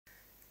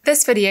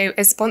This video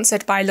is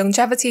sponsored by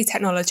Longevity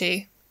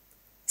Technology.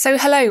 So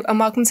hello and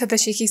welcome to the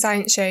Cheeky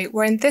Science Show,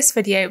 where in this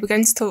video we're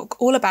going to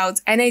talk all about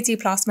NAD+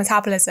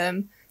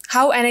 metabolism,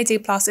 how NAD+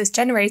 is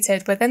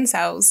generated within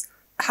cells,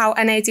 how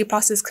NAD+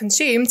 is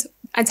consumed,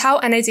 and how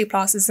NAD+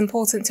 is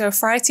important to a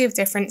variety of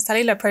different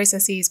cellular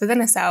processes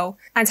within a cell,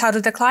 and how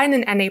the decline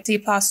in NAD+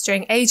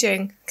 during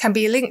aging can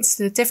be linked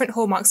to the different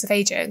hallmarks of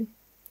aging.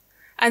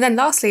 And then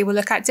lastly, we'll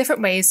look at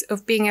different ways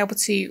of being able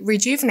to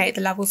rejuvenate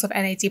the levels of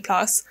NAD+,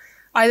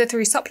 either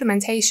through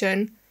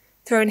supplementation,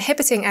 through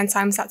inhibiting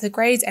enzymes that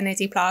degrade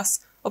NAD+,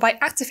 or by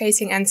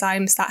activating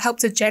enzymes that help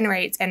to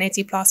generate NAD+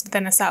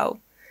 within a cell,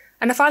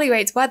 and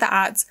evaluate where they're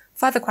at,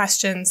 further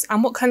questions,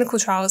 and what clinical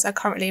trials are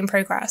currently in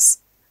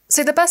progress.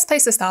 So the best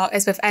place to start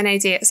is with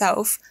NAD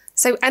itself.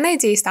 So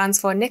NAD stands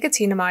for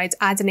nicotinamide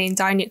adenine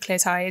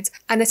dinucleotide,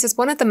 and this is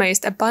one of the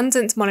most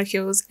abundant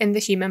molecules in the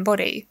human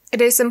body. It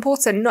is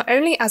important not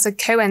only as a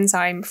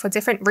coenzyme for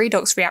different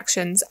redox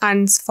reactions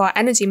and for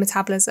energy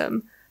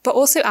metabolism, but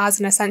also as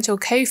an essential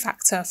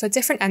cofactor for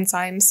different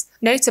enzymes,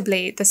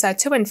 notably the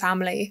sirtuin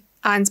family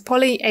and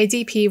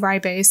poly-ADP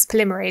ribose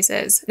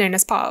polymerases, known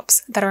as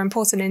PARPs, that are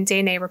important in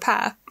DNA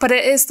repair. But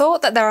it is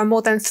thought that there are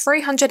more than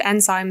 300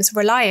 enzymes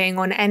relying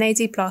on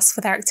NAD+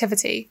 for their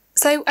activity.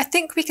 So I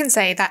think we can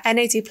say that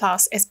NAD+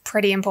 is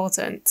pretty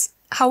important.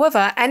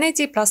 However, NAD+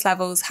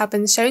 levels have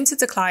been shown to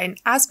decline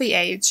as we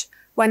age,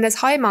 when there's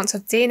high amounts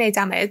of DNA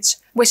damage,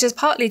 which is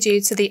partly due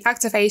to the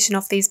activation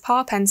of these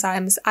PARP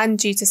enzymes and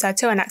due to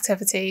sirtuin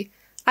activity,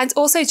 and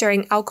also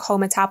during alcohol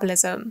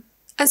metabolism.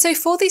 And so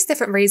for these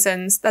different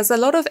reasons, there's a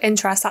lot of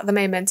interest at the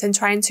moment in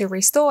trying to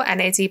restore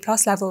NAD+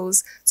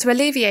 levels to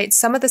alleviate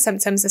some of the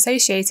symptoms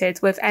associated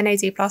with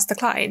NAD+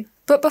 decline.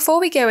 But before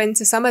we go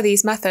into some of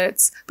these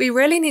methods, we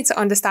really need to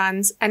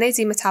understand NAD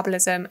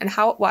metabolism and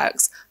how it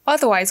works,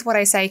 otherwise what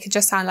I say could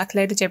just sound like a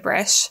load of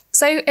gibberish.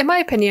 So in my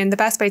opinion, the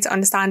best way to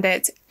understand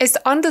it is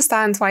to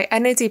understand why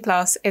NAD+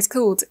 is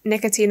called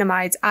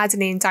nicotinamide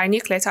adenine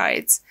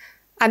dinucleotide.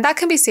 And that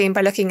can be seen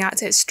by looking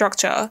at its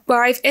structure,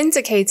 where I've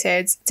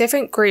indicated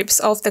different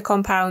groups of the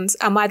compounds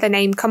and where the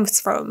name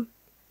comes from.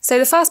 So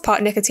the first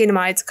part,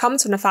 nicotinamide,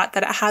 comes from the fact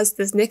that it has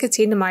this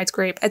nicotinamide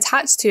group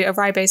attached to a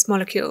ribose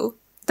molecule.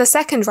 The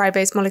second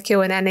ribose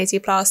molecule in NAD+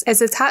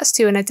 is attached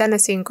to an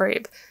adenosine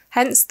group,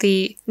 hence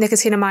the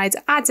nicotinamide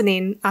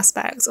adenine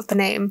aspect of the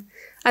name.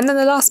 And then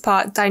the last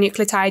part,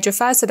 dinucleotide,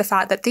 refers to the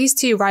fact that these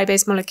two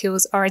ribose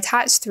molecules are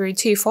attached through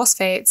two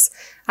phosphates,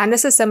 and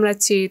this is similar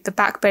to the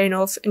backbone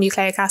of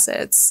nucleic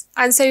acids.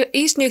 And so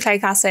each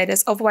nucleic acid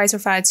is otherwise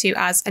referred to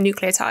as a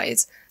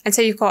nucleotide, and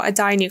so you've got a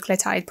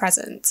dinucleotide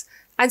present.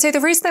 And so the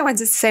reason I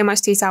went into so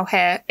much detail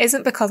here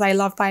isn't because I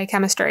love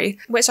biochemistry,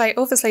 which I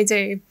obviously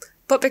do,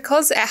 but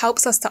because it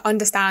helps us to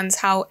understand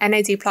how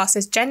NAD+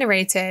 is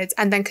generated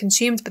and then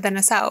consumed within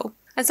a cell.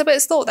 And so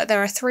it's thought that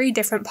there are 3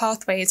 different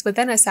pathways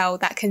within a cell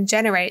that can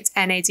generate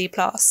NAD+.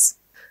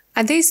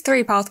 And these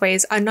 3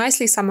 pathways are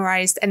nicely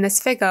summarised in this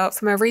figure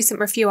from a recent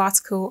review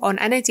article on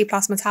NAD+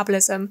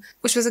 metabolism,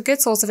 which was a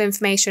good source of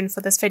information for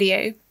this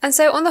video. And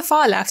so on the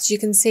far left, you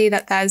can see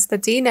that there's the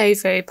de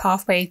novo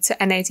pathway to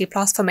NAD+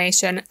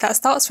 formation that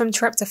starts from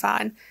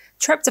tryptophan,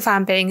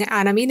 tryptophan being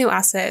an amino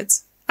acid.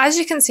 As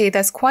you can see,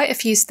 there's quite a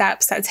few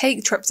steps that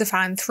take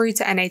tryptophan through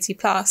to NAD+,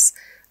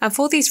 and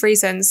for these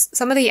reasons,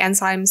 some of the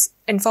enzymes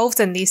involved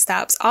in these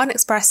steps aren't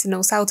expressed in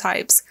all cell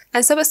types,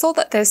 and so it's thought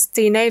that this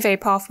de novo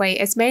pathway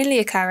is mainly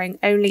occurring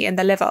only in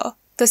the liver.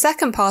 The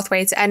second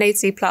pathway to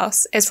NAD+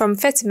 is from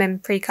vitamin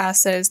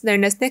precursors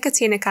known as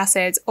nicotinic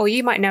acid, or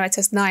you might know it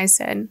as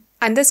niacin,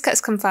 and this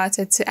gets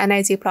converted to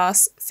NAD+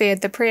 via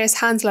the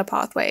Prius-Handler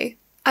pathway.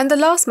 And the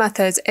last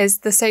method is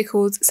the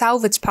so-called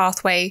salvage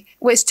pathway,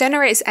 which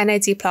generates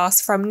NAD+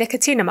 from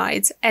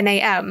nicotinamide,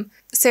 NAM.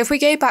 So if we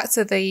go back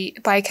to the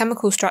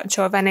biochemical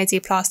structure of NAD+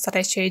 that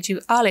I showed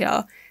you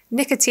earlier,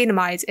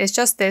 nicotinamide is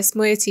just this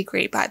moiety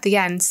group at the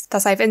end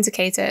that I've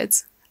indicated.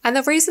 And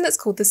the reason it's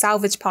called the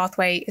salvage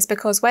pathway is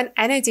because when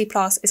NAD+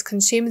 is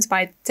consumed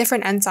by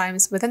different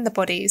enzymes within the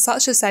body,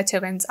 such as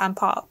sirtuins and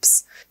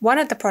PARPs, one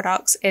of the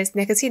products is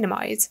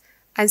nicotinamide.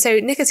 And so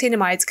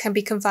nicotinamide can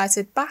be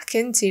converted back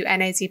into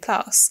NAD+,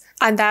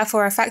 and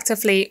therefore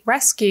effectively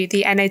rescue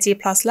the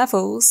NAD+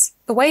 levels.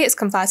 The way it's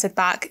converted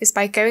back is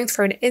by going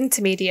through an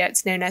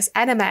intermediate known as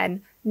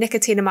NMN,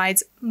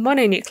 nicotinamide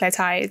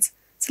mononucleotide.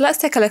 So let's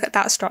take a look at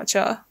that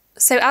structure.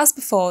 So as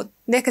before,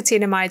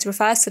 nicotinamide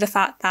refers to the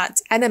fact that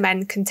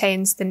NMN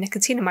contains the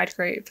nicotinamide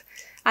group,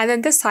 and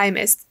then this time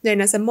it's known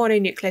as a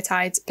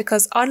mononucleotide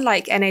because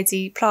unlike NAD+,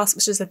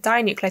 which is a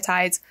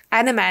dinucleotide,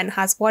 NMN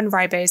has 1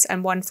 ribose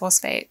and 1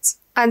 phosphate.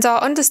 And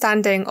our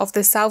understanding of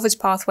the salvage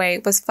pathway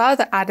was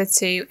further added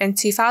to in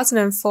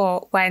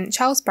 2004 when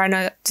Charles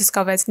Brenner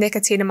discovered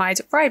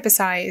nicotinamide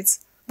riboside,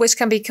 which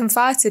can be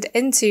converted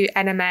into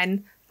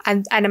NMN,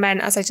 and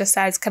NMN, as I just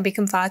said, can be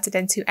converted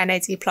into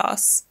NAD+.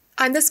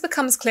 And this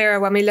becomes clearer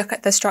when we look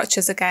at the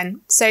structures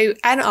again. So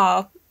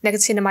NR,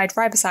 nicotinamide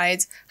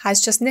riboside,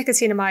 has just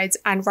nicotinamide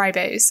and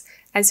ribose,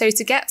 and so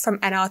to get from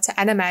NR to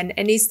NMN,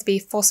 it needs to be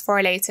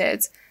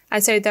phosphorylated,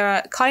 And so there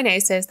are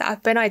kinases that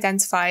have been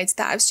identified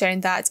that have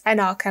shown that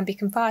NR can be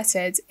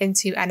converted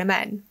into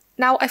NMN.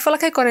 Now, I feel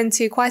like I've gone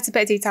into quite a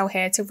bit of detail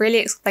here to really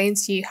explain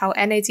to you how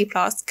NAD+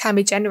 can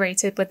be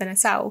generated within a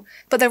cell,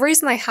 but the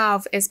reason I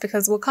have is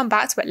because we'll come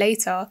back to it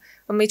later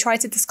when we try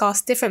to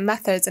discuss different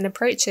methods and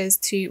approaches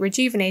to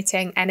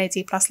rejuvenating NAD+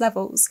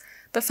 levels.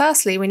 But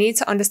firstly, we need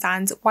to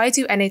understand, why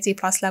do NAD+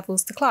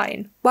 levels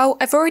decline? Well,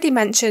 I've already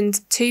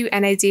mentioned two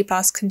NAD+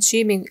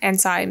 consuming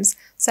enzymes,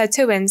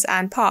 sirtuins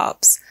and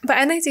PARPs,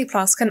 but NAD+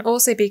 can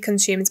also be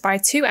consumed by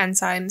two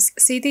enzymes,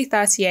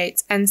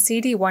 CD38 and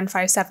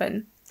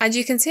CD157. And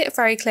you can see it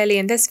very clearly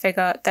in this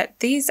figure that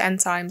these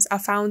enzymes are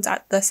found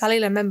at the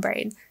cellular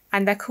membrane,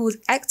 and they're called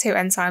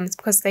ectoenzymes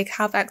because they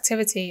have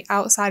activity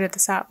outside of the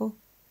cell.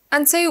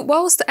 And so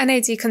whilst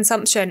NAD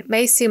consumption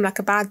may seem like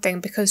a bad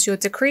thing because you're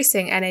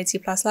decreasing NAD+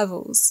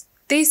 levels,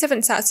 these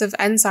different sets of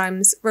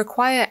enzymes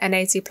require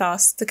NAD+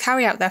 to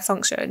carry out their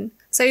function.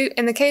 So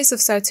in the case of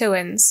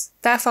sirtuins,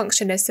 their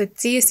function is to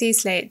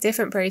deacetylate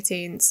different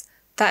proteins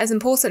that is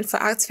important for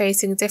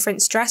activating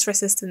different stress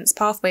resistance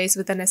pathways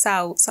within a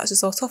cell, such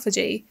as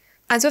autophagy.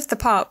 And with the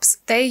PARPs,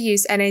 they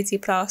use NAD+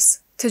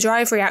 to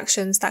drive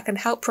reactions that can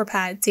help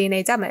repair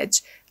DNA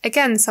damage,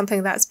 again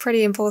something that's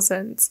pretty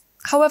important.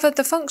 However,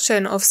 the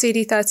function of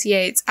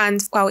CD38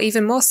 and, well,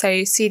 even more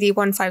so,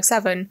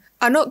 CD157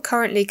 are not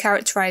currently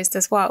characterised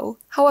as well.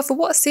 However,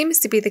 what seems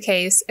to be the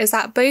case is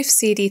that both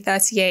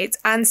CD38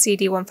 and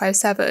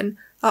CD157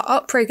 are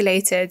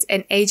upregulated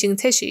in ageing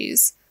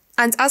tissues.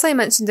 And as I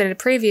mentioned in a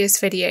previous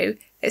video,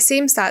 it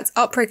seems that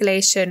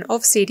upregulation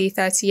of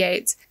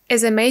CD38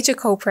 is a major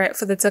culprit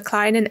for the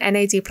decline in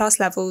NAD+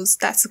 levels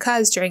that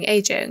occurs during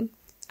aging.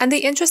 And the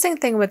interesting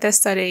thing with this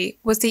study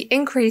was the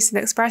increase in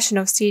expression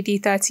of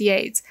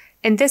CD38,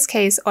 in this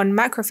case on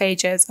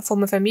macrophages, a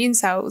form of immune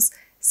cells,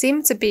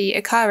 seemed to be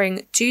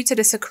occurring due to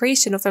the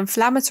secretion of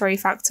inflammatory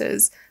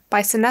factors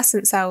by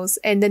senescent cells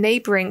in the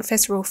neighbouring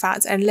visceral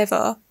fat and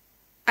liver.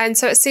 And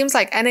so it seems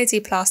like NAD+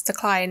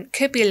 decline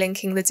could be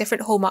linking the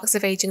different hallmarks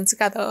of aging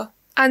together.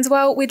 And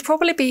well, we'd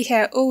probably be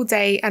here all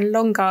day and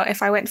longer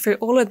if I went through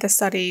all of the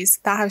studies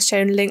that have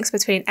shown links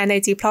between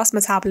NAD+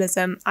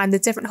 metabolism and the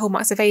different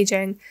hallmarks of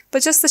aging,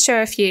 but just to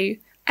show a few,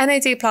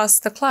 NAD+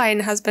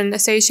 decline has been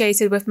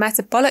associated with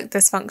metabolic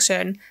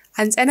dysfunction,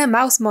 and in a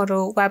mouse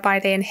model whereby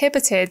they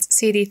inhibited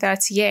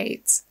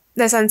CD38,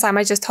 this enzyme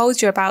I just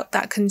told you about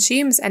that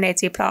consumes NAD+,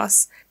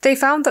 they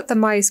found that the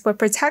mice were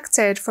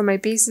protected from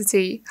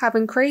obesity, have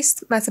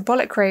increased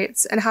metabolic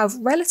rates, and have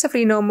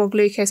relatively normal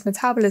glucose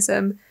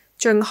metabolism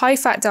during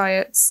high-fat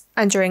diets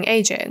and during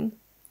aging.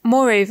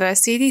 Moreover,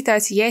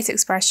 CD38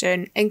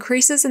 expression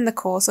increases in the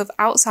course of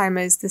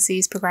Alzheimer's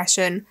disease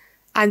progression,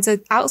 and an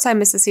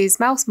Alzheimer's disease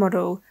mouse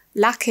model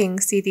lacking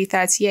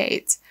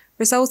CD38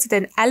 resulted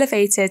in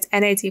elevated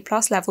NAD+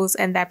 levels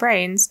in their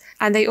brains,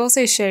 and they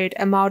also showed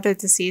a milder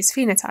disease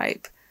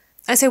phenotype.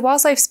 And so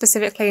whilst I've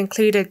specifically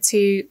included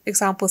two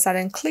examples that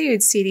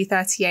include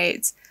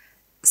CD38,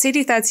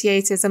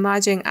 CD38 is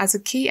emerging as a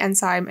key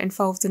enzyme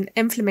involved in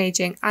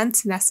inflammaging and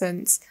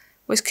senescence,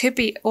 which could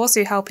be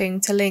also helping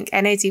to link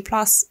NAD+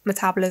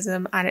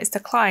 metabolism and its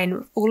decline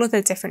with all of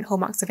the different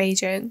hallmarks of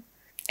aging.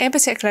 In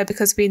particular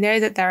because we know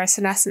that there are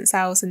senescent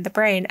cells in the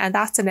brain, and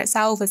that in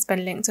itself has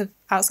been linked to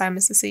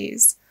Alzheimer's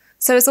disease.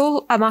 So it's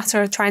all a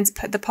matter of trying to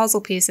put the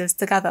puzzle pieces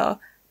together.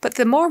 But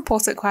the more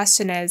important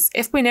question is,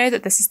 if we know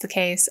that this is the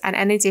case and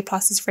NAD+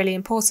 is really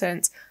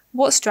important,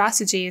 what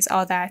strategies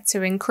are there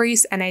to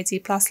increase NAD+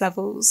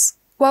 levels?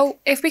 Well,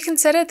 if we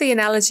consider the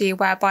analogy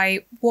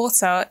whereby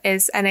water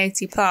is NAD+,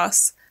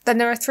 then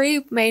there are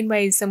three main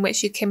ways in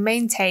which you can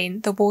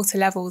maintain the water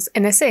levels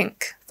in a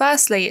sink.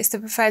 Firstly, is to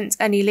prevent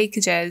any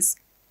leakages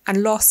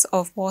and loss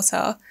of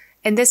water,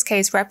 in this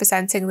case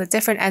representing the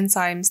different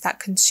enzymes that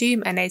consume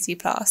NAD+,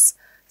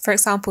 for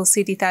example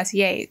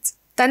CD38.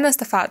 Then there's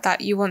the fact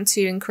that you want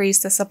to increase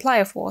the supply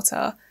of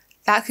water.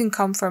 That can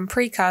come from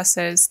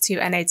precursors to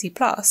NAD+.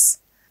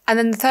 And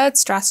then the third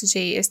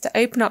strategy is to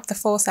open up the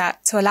faucet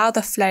to allow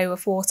the flow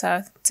of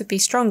water to be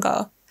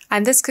stronger.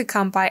 And this could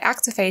come by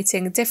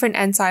activating different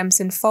enzymes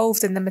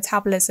involved in the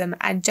metabolism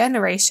and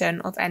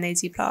generation of NAD+.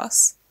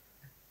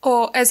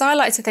 Or, as I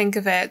like to think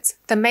of it,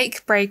 the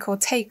make, break or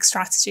take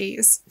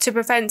strategies to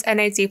prevent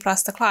NAD+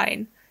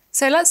 decline.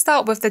 So let's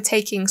start with the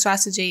taking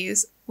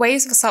strategies,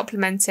 ways of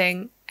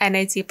supplementing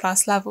NAD+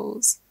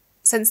 levels,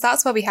 since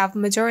that's where we have the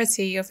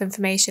majority of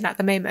information at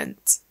the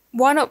moment.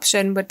 One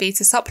option would be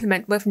to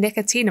supplement with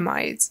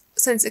nicotinamide,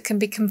 since it can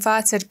be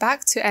converted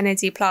back to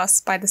NAD+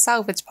 by the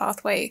salvage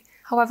pathway.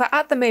 However,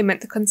 at the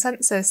moment the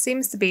consensus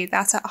seems to be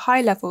that at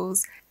high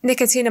levels,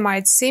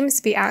 nicotinamide seems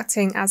to be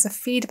acting as a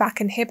feedback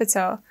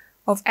inhibitor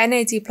of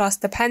NAD+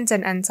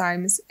 dependent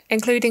enzymes,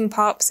 including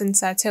PARPs and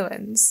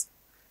sirtuins.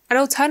 An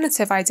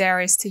alternative idea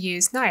is to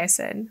use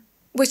niacin,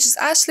 which is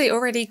actually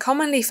already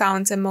commonly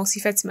found in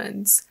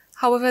multivitamins.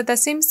 However, there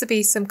seems to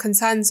be some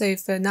concerns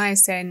over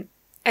niacin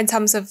in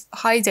terms of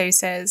high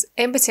doses,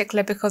 in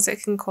particular because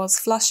it can cause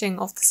flushing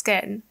of the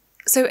skin.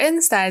 So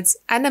instead,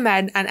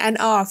 NMN and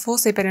NR have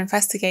also been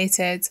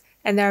investigated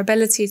in their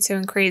ability to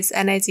increase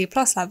NAD+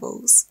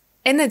 levels.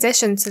 In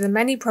addition to the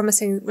many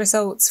promising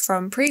results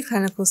from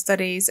preclinical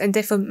studies in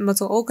different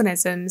model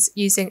organisms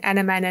using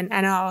NMN and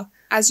NR,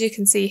 as you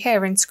can see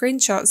here in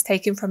screenshots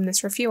taken from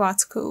this review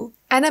article,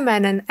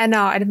 NMN and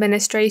NR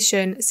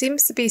administration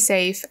seems to be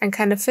safe and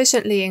can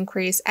efficiently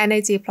increase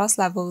NAD+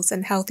 levels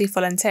in healthy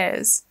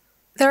volunteers.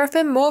 There have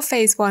been more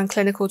phase 1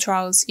 clinical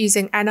trials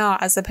using NR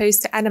as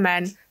opposed to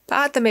NMN,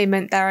 but at the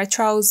moment there are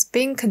trials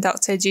being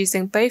conducted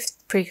using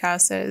both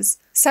precursors,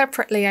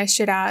 separately I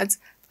should add,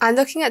 and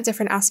looking at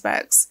different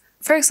aspects.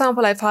 For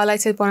example, I've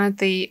highlighted one of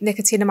the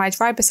nicotinamide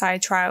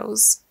riboside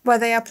trials, where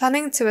they are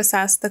planning to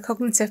assess the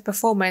cognitive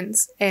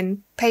performance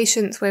in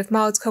patients with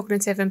mild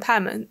cognitive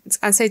impairment,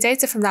 and so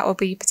data from that will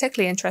be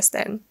particularly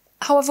interesting.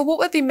 However, what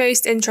would be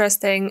most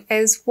interesting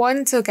is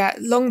one to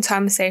get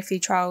long-term safety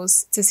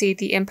trials to see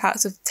the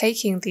impact of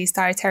taking these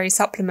dietary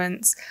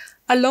supplements,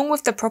 along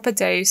with the proper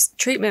dose,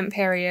 treatment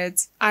period,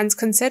 and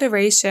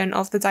consideration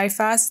of the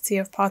diversity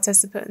of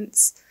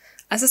participants,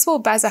 as this will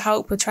better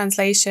help with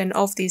translation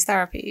of these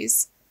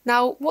therapies.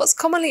 Now, what's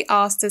commonly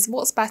asked is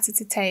what's better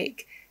to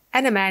take,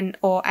 NMN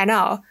or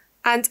NR,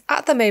 and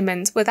at the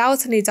moment,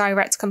 without any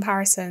direct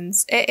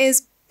comparisons, it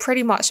is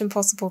pretty much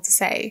impossible to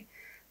say.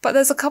 But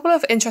there's a couple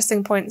of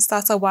interesting points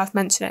that are worth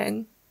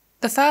mentioning.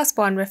 The first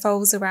one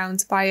revolves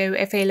around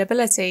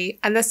bioavailability,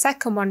 and the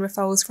second one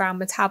revolves around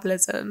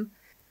metabolism.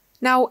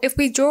 Now, if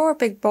we draw a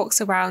big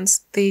box around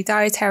the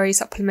dietary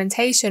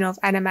supplementation of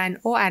NMN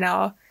or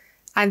NR,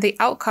 and the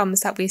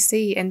outcomes that we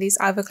see in these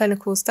either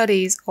clinical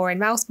studies or in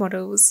mouse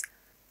models,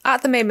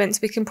 at the moment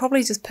we can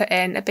probably just put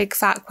in a big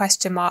fat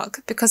question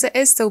mark because it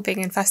is still being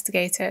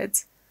investigated.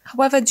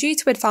 However, due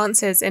to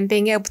advances in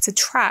being able to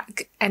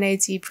track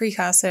NAD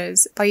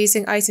precursors by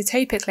using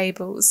isotopic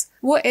labels,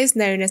 what is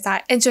known as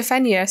that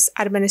intravenous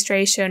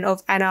administration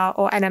of NR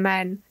or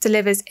NMN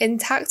delivers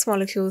intact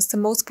molecules to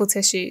multiple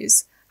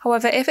tissues.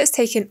 However, if it's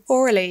taken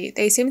orally,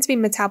 they seem to be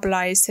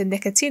metabolized to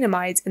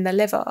nicotinamide in the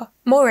liver.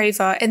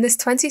 Moreover, in this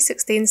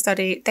 2016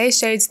 study, they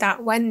showed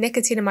that when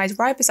nicotinamide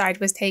riboside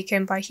was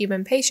taken by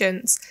human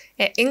patients,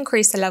 it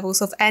increased the levels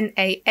of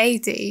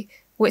NAD,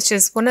 which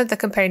is one of the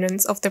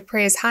components of the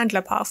Pre's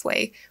handler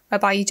pathway,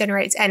 whereby you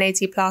generate NAD+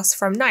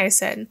 from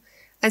niacin.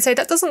 And so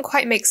that doesn't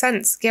quite make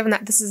sense, given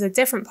that this is a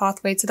different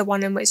pathway to the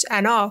one in which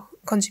NR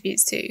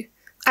contributes to.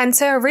 And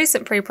so a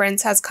recent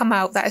preprint has come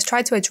out that has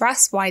tried to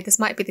address why this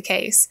might be the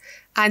case,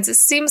 and it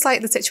seems like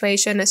the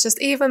situation is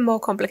just even more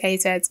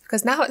complicated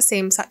because now it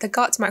seems that the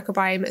gut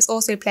microbiome is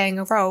also playing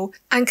a role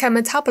and can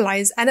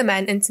metabolize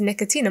NMN into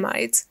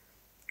nicotinamide.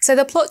 So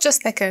the plot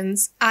just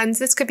thickens, and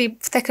this could be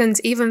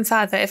thickened even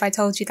further if I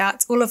told you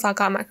that all of our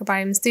gut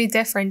microbiomes do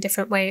differ in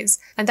different ways,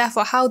 and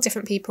therefore how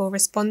different people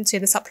respond to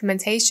the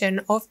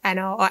supplementation of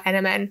NR or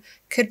NMN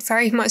could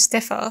very much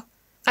differ.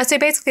 And so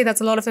basically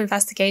there's a lot of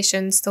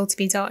investigation still to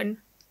be done.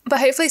 But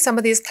hopefully some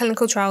of these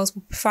clinical trials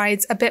will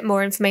provide a bit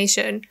more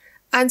information.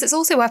 And it's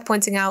also worth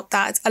pointing out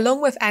that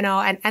along with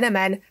NR and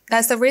NMN,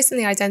 there's the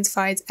recently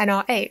identified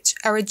NRH,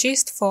 a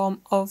reduced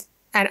form of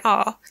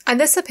NR. And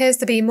this appears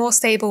to be more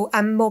stable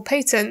and more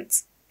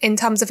potent in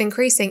terms of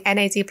increasing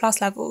NAD+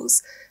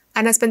 levels,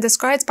 and has been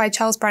described by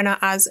Charles Brenner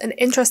as an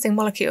interesting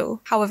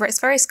molecule. However,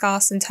 it's very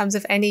scarce in terms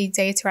of any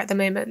data at the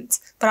moment,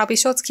 but I'll be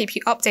sure to keep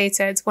you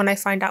updated when I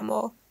find out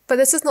more. But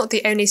this is not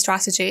the only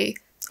strategy.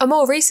 A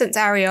more recent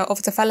area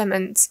of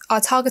development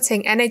are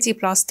targeting NAD+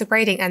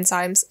 degrading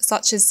enzymes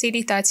such as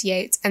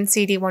CD38 and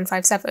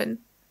CD157.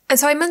 And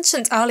so I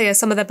mentioned earlier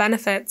some of the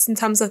benefits in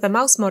terms of the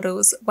mouse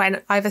models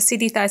when either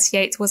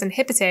CD38 was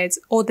inhibited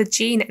or the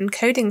gene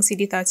encoding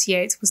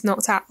CD38 was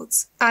knocked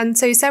out. And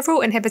so several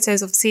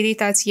inhibitors of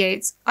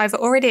CD38 either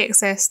already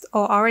exist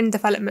or are in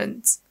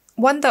development.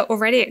 One that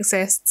already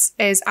exists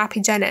is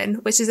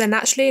apigenin, which is a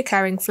naturally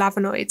occurring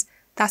flavonoid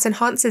that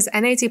enhances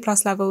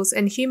NAD+ levels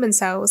in human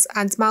cells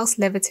and mouse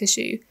liver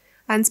tissue,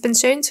 and has been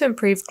shown to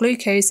improve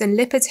glucose and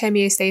lipid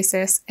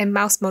homeostasis in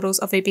mouse models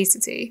of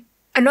obesity.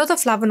 Another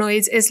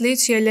flavonoid is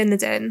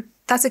luteinizin,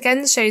 that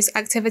again shows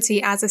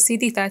activity as a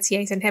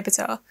CD38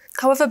 inhibitor.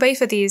 However,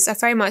 both of these are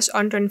very much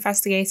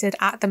under-investigated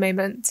at the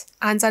moment,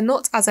 and are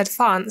not as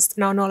advanced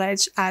in our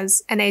knowledge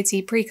as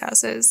NAD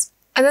precursors.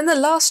 And then the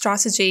last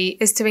strategy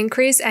is to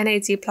increase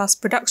NAD+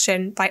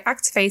 production by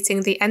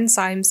activating the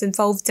enzymes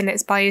involved in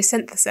its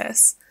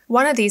biosynthesis.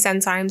 One of these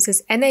enzymes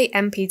is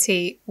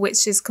NAMPT,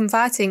 which is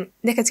converting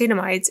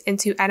nicotinamide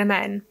into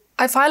NMN.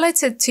 I've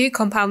highlighted two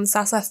compounds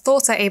that are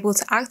thought are able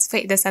to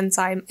activate this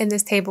enzyme in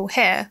this table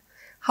here.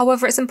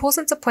 However, it's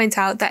important to point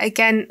out that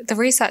again, the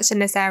research in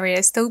this area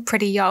is still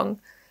pretty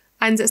young,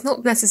 and it's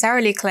not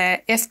necessarily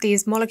clear if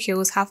these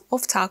molecules have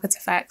off-target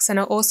effects and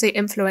are also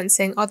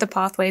influencing other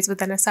pathways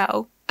within a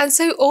cell. And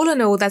so all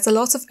in all, there's a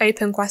lot of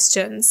open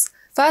questions.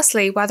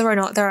 Firstly, whether or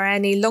not there are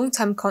any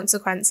long-term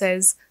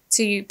consequences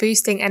to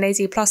boosting NAD+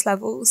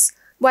 levels,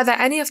 whether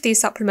any of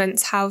these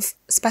supplements have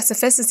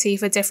specificity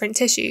for different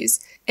tissues,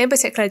 in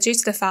particular due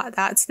to the fact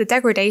that the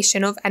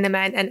degradation of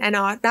NMN and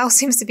NR now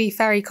seems to be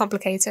very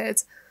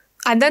complicated.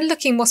 And then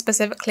looking more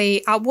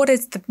specifically at what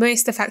is the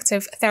most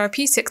effective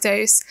therapeutic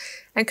dose,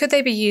 and could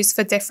they be used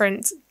for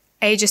different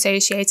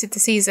age-associated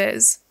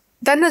diseases.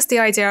 Then there's the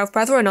idea of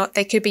whether or not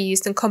they could be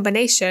used in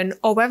combination,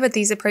 or whether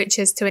these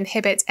approaches to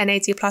inhibit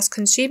NAD+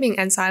 consuming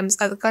enzymes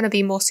are going to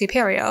be more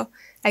superior.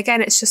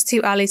 Again, it's just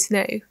too early to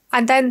know.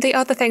 And then the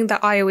other thing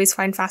that I always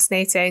find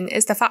fascinating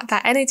is the fact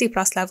that NAD+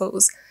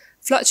 levels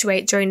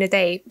fluctuate during the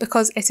day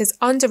because it is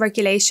under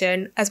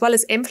regulation as well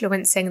as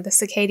influencing the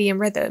circadian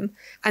rhythm.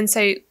 And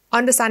so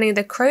understanding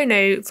the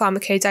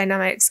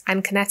chronopharmacodynamics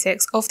and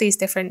kinetics of these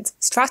different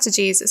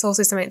strategies is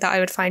also something that I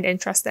would find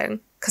interesting,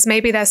 because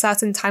maybe there are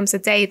certain times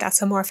of day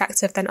that are more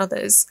effective than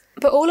others.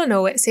 But all in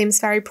all, it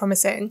seems very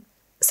promising.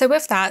 So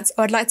with that,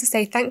 I would like to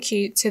say thank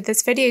you to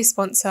this video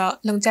sponsor,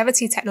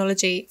 Longevity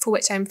Technology, for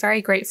which I'm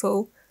very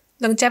grateful.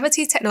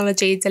 Longevity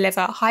Technology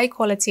deliver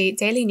high-quality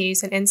daily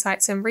news and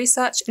insights on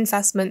research,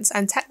 investments,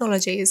 and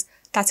technologies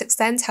that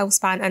extend health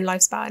span and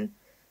lifespan.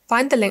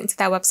 Find the link to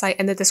their website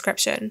in the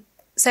description.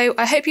 So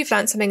I hope you've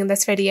learned something in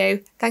this video.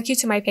 Thank you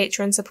to my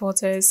Patreon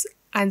supporters.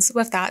 And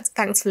with that,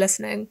 thanks for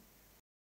listening.